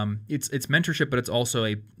it's mentorship, but it's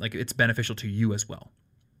also it's beneficial to you as well.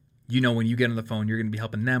 When you get on the phone, you're going to be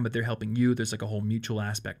helping them, but they're helping you. There's like a whole mutual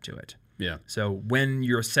aspect to it. Yeah. So when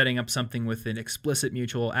you're setting up something with an explicit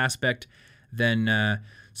mutual aspect, then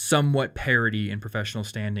somewhat parity in professional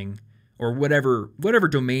standing, or whatever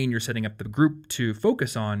domain you're setting up the group to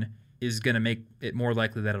focus on, is going to make it more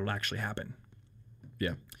likely that it'll actually happen.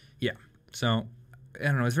 Yeah. Yeah. So I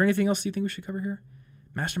don't know. Is there anything else you think we should cover here?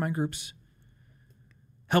 Mastermind groups,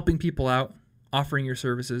 helping people out, offering your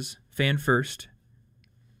services, fan first,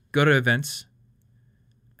 go to events.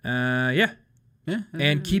 Yeah.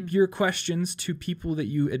 And keep your questions to people that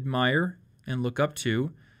you admire and look up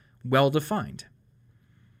to well defined.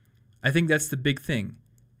 I think that's the big thing.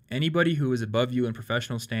 Anybody who is above you in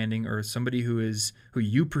professional standing, or somebody who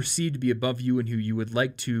you perceive to be above you and who you would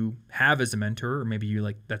like to have as a mentor, or maybe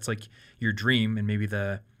that's like your dream, and maybe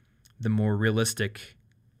the more realistic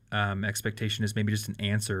expectation is maybe just an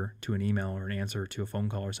answer to an email or an answer to a phone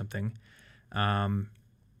call or something.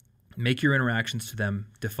 Make your interactions to them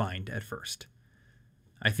defined at first.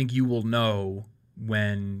 I think you will know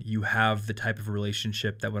when you have the type of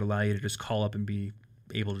relationship that would allow you to just call up and be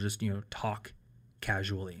able to just, talk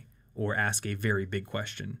casually or ask a very big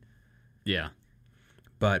question. Yeah.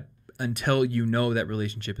 But until that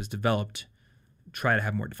relationship is developed, try to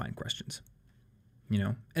have more defined questions.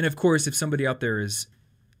 And of course, if somebody out there is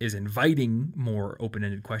inviting more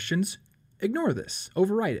open-ended questions, ignore this,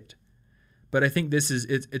 override it. But I think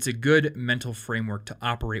it's a good mental framework to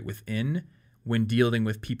operate within when dealing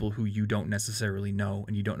with people who you don't necessarily know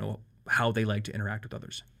and you don't know how they like to interact with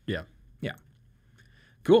others. Yeah. Yeah.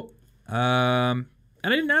 Cool. And I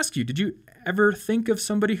didn't ask you, did you ever think of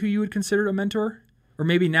somebody who you would consider a mentor? Or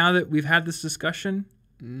maybe now that we've had this discussion?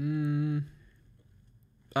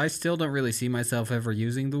 I still don't really see myself ever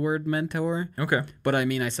using the word mentor. Okay. But I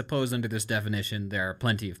mean, I suppose under this definition, there are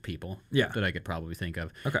plenty of people that I could probably think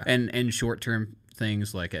of. Okay. And short-term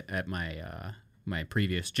things, like at my my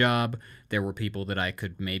previous job, there were people that I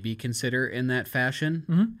could maybe consider in that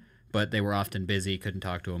fashion, but they were often busy, couldn't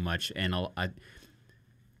talk to them much, and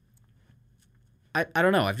I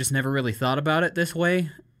don't know. I've just never really thought about it this way,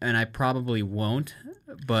 and I probably won't.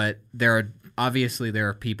 But there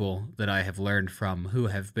are people that I have learned from who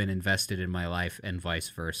have been invested in my life, and vice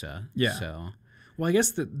versa. Yeah. So, well, I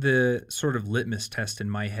guess the sort of litmus test in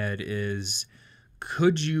my head is,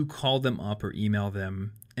 could you call them up or email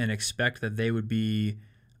them and expect that they would be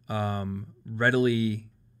readily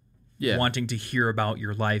wanting to hear about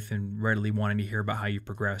your life and readily wanting to hear about how you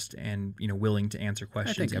progressed and willing to answer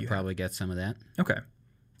questions? I think I probably get some of that. Okay.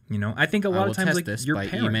 I think a lot of times, like, this your by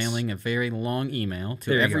parents, emailing a very long email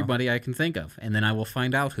to everybody I can think of, and then I will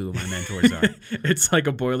find out who my mentors are. It's like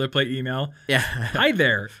a boilerplate email. Yeah. Hi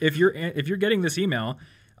there. If you're getting this email,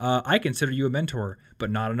 I consider you a mentor, but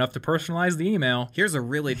not enough to personalize the email. Here's a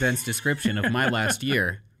really dense description of my last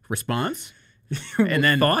year. Response? And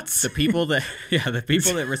then Thoughts? the people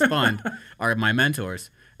that respond are my mentors,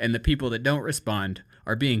 and the people that don't respond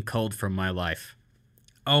are being culled from my life.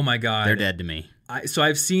 Oh my God. They're dead to me. So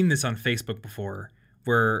I've seen this on Facebook before,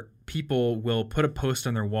 where people will put a post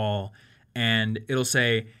on their wall and it'll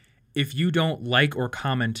say, if you don't like or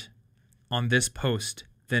comment on this post,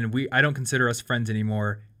 then I don't consider us friends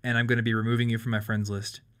anymore, and I'm going to be removing you from my friends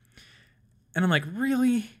list. And I'm like,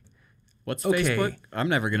 really? What's Okay. Facebook? I'm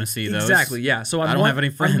never going to see those. Exactly, yeah. So I don't have any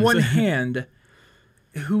friends. On one hand,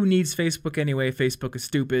 who needs Facebook anyway? Facebook is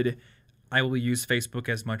stupid. I will use Facebook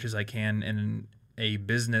as much as I can in a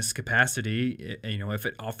business capacity, if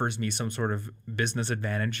it offers me some sort of business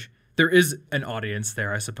advantage. There is an audience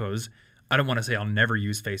there, I suppose. I don't want to say I'll never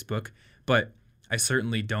use Facebook, but I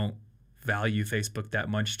certainly don't value Facebook that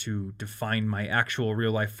much to define my actual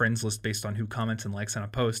real life friends list based on who comments and likes on a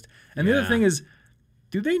post. And the other thing is,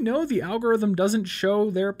 do they know the algorithm doesn't show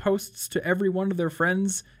their posts to every one of their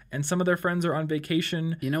friends, and some of their friends are on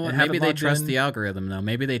vacation? You know what? and Maybe haven't they logged trust in? the algorithm, though.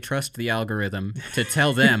 Maybe they trust the algorithm to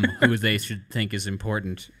tell them who they should think is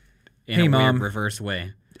important in Hey, a Mom. weird reverse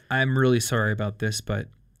way. I'm really sorry about this, but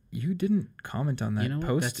you didn't comment on that You know what?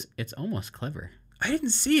 post. It's almost clever. I didn't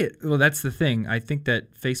see it. Well, that's the thing. I think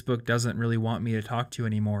that Facebook doesn't really want me to talk to you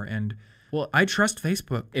anymore, and Well, I trust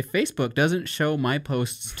Facebook. if Facebook doesn't show my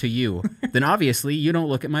posts to you, then obviously you don't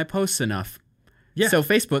look at my posts enough. Yeah. So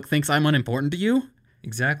Facebook thinks I'm unimportant to you,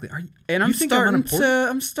 Exactly. and you think I'm unimportant?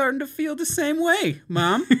 I'm starting to feel the same way,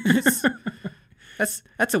 Mom.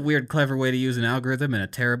 That's a weird, clever way to use an algorithm, and a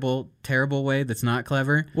terrible, terrible way that's not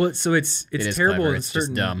clever. Well, so it's It is terrible clever. in It's just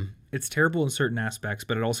certain. dumb. It's terrible in certain aspects,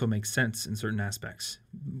 but it also makes sense in certain aspects.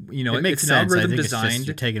 It makes it's an sense. I algorithm think it's designed just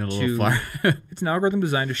you're taking it a to- little far. It's an algorithm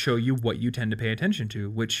designed to show you what you tend to pay attention to,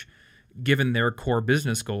 which, given their core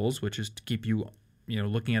business goals, which is to keep you,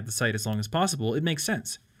 looking at the site as long as possible, it makes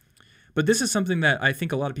sense. But this is something that I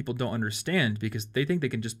think a lot of people don't understand, because they think they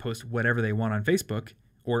can just post whatever they want on Facebook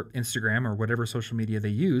or Instagram or whatever social media they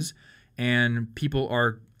use, and people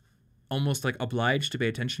are almost like obliged to pay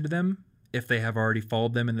attention to them if they have already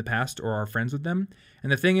followed them in the past or are friends with them. And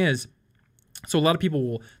the thing is, so a lot of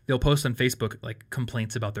people they'll post on Facebook like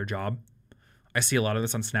complaints about their job. I see a lot of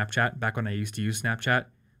this on Snapchat. Back when I used to use Snapchat,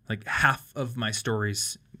 like half of my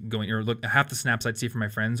stories half the snaps I'd see from my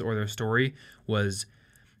friends or their story was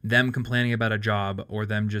them complaining about a job, or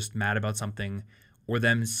them just mad about something, or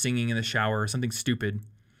them singing in the shower or something stupid.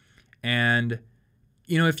 And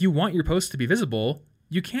if you want your post to be visible,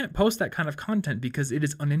 you can't post that kind of content because it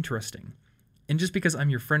is uninteresting. And just because I'm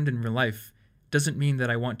your friend in real life doesn't mean that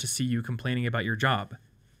I want to see you complaining about your job.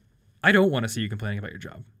 I don't want to see you complaining about your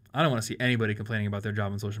job. I don't want to see anybody complaining about their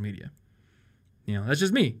job on social media. That's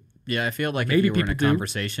just me. Yeah, I feel like Maybe if you were in a people do.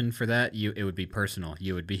 conversation for that, it would be personal.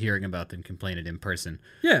 You would be hearing about them complaining in person.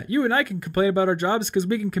 Yeah, you and I can complain about our jobs because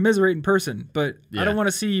we can commiserate in person. But Yeah. I don't want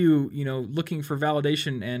to see you, looking for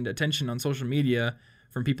validation and attention on social media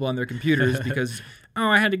from people on their computers because,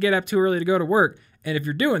 I had to get up too early to go to work. And if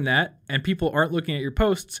you're doing that and people aren't looking at your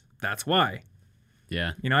posts, that's why.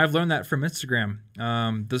 Yeah. I've learned that from Instagram.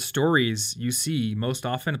 The stories you see most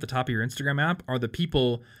often at the top of your Instagram app are the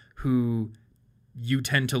people who you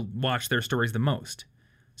tend to watch their stories the most.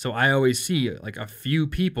 So I always see like a few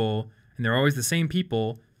people, and they're always the same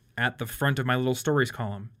people at the front of my little stories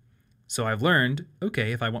column. So I've learned,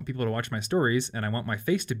 okay, if I want people to watch my stories and I want my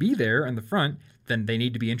face to be there in the front, then they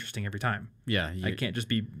need to be interesting every time. Yeah. I can't just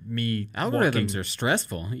be me Algorithms walking. are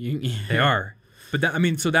stressful. They are. But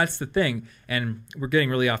so that's the thing. And we're getting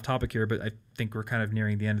really off topic here, but I think we're kind of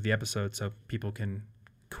nearing the end of the episode, so people can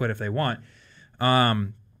quit if they want.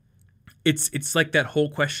 It's like that whole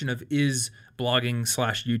question of, is blogging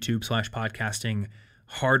 /YouTube/podcasting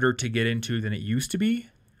harder to get into than it used to be?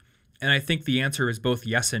 And I think the answer is both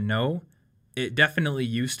yes and no. It definitely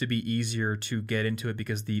used to be easier to get into it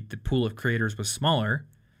because the pool of creators was smaller,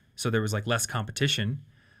 so there was like less competition.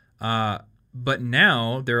 But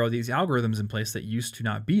now there are these algorithms in place that used to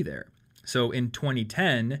not be there. So in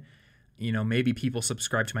 2010, maybe people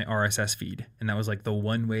subscribed to my RSS feed, and that was like the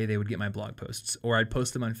one way they would get my blog posts, or I'd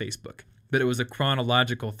post them on Facebook. But it was a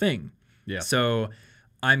chronological thing. Yeah. So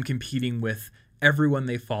I'm competing with everyone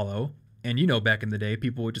they follow. And back in the day,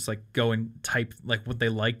 people would just like go and type like what they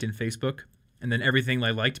liked in Facebook, and then everything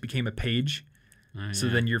they liked became a page. So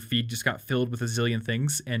then your feed just got filled with a zillion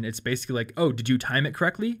things, and it's basically like, oh, did you time it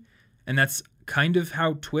correctly? And that's kind of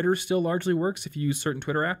how Twitter still largely works. If you use certain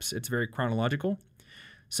Twitter apps, it's very chronological.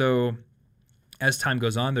 So as time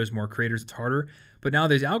goes on, there's more creators, it's harder. But now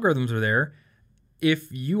these algorithms are there.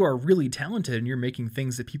 If you are really talented and you're making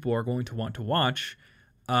things that people are going to want to watch,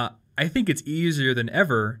 I think it's easier than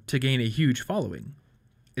ever to gain a huge following.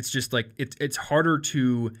 It's just like it's harder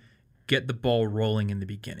to get the ball rolling in the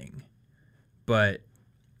beginning. But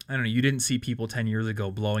I don't know, you didn't see people 10 years ago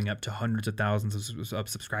blowing up to hundreds of thousands of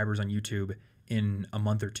subscribers on YouTube in a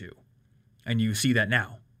month or two. And you see that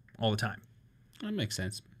now all the time. That makes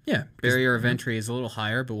sense. Yeah. Barrier of entry is a little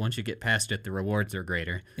higher, but once you get past it, the rewards are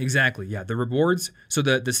greater. Exactly. Yeah. The rewards. So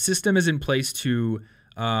the system is in place to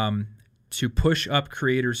push up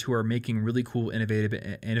creators who are making really cool,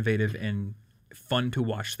 innovative and fun to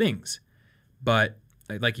watch things. But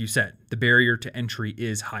like you said, the barrier to entry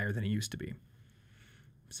is higher than it used to be.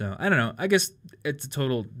 So I don't know. I guess it's a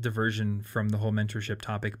total diversion from the whole mentorship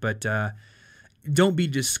topic, but don't be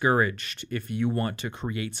discouraged if you want to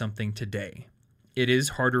create something today. It is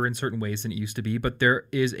harder in certain ways than it used to be, but there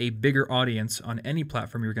is a bigger audience on any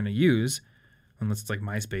platform you're going to use, unless it's like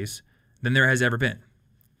MySpace, than there has ever been.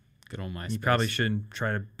 Good old MySpace. You probably shouldn't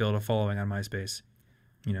try to build a following on MySpace,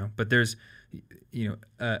 but there's,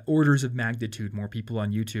 orders of magnitude more people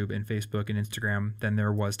on YouTube and Facebook and Instagram than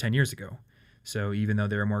there was 10 years ago. So even though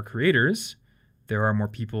there are more creators, there are more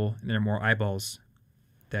people and there are more eyeballs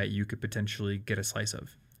that you could potentially get a slice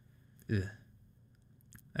of. Ugh.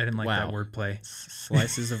 I didn't like that wordplay.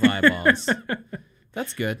 Slices of eyeballs.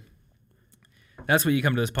 That's good. That's what you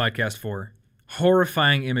come to this podcast for.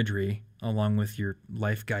 Horrifying imagery along with your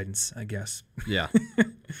life guidance, I guess. Yeah.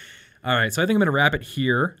 All right, so I think I'm going to wrap it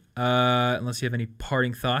here, unless you have any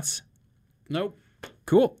parting thoughts. Nope.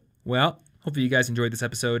 Cool. Well, hopefully you guys enjoyed this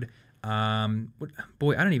episode. I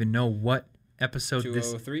don't even know what episode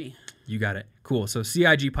 203. You got it. Cool. So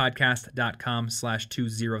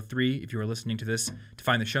cigpodcast.com/203 if you are listening to this to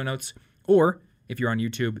find the show notes. Or if you're on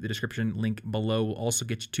YouTube, the description link below will also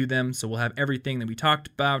get you to them. So we'll have everything that we talked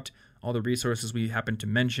about, all the resources we happened to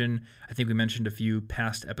mention. I think we mentioned a few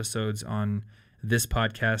past episodes on this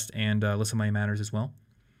podcast and Listen Money Matters as well.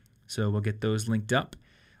 So we'll get those linked up.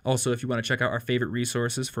 Also, if you want to check out our favorite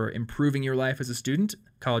resources for improving your life as a student,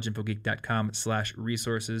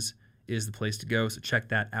 collegeinfogeek.com/resources is the place to go. So check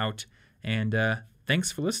that out. And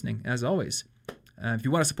thanks for listening, as always. If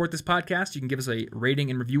you want to support this podcast, you can give us a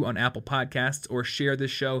rating and review on Apple Podcasts or share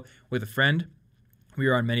this show with a friend. We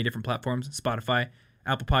are on many different platforms: Spotify,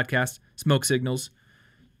 Apple Podcasts, Smoke Signals.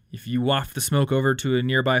 If you waft the smoke over to a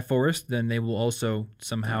nearby forest, then they will also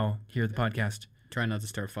somehow hear the podcast. Try not to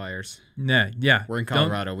start fires. Nah, yeah. We're in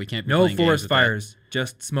Colorado. We can't be no playing forest games with fires,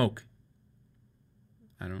 just smoke.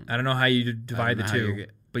 that. I don't know how you divide the two,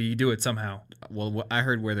 but you do it somehow. Well, I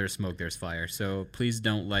heard where there's smoke, there's fire. So please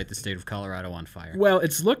don't light the state of Colorado on fire. Well,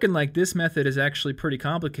 it's looking like this method is actually pretty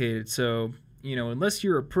complicated. So, unless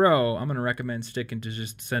you're a pro, I'm going to recommend sticking to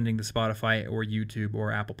just sending the Spotify or YouTube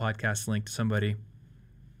or Apple Podcasts link to somebody.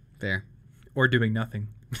 Fair. Or doing nothing.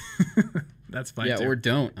 That's fine, yeah, too. or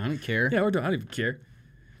don't. I don't care. Yeah, or don't. I don't even care.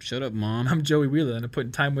 Shut up, Mom. I'm Joey Wheeler, and I'm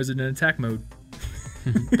putting Time Wizard in attack mode.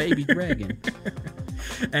 Baby dragon.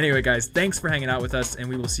 Anyway, guys, thanks for hanging out with us, and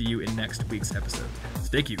we will see you in next week's episode.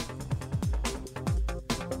 Stay cute.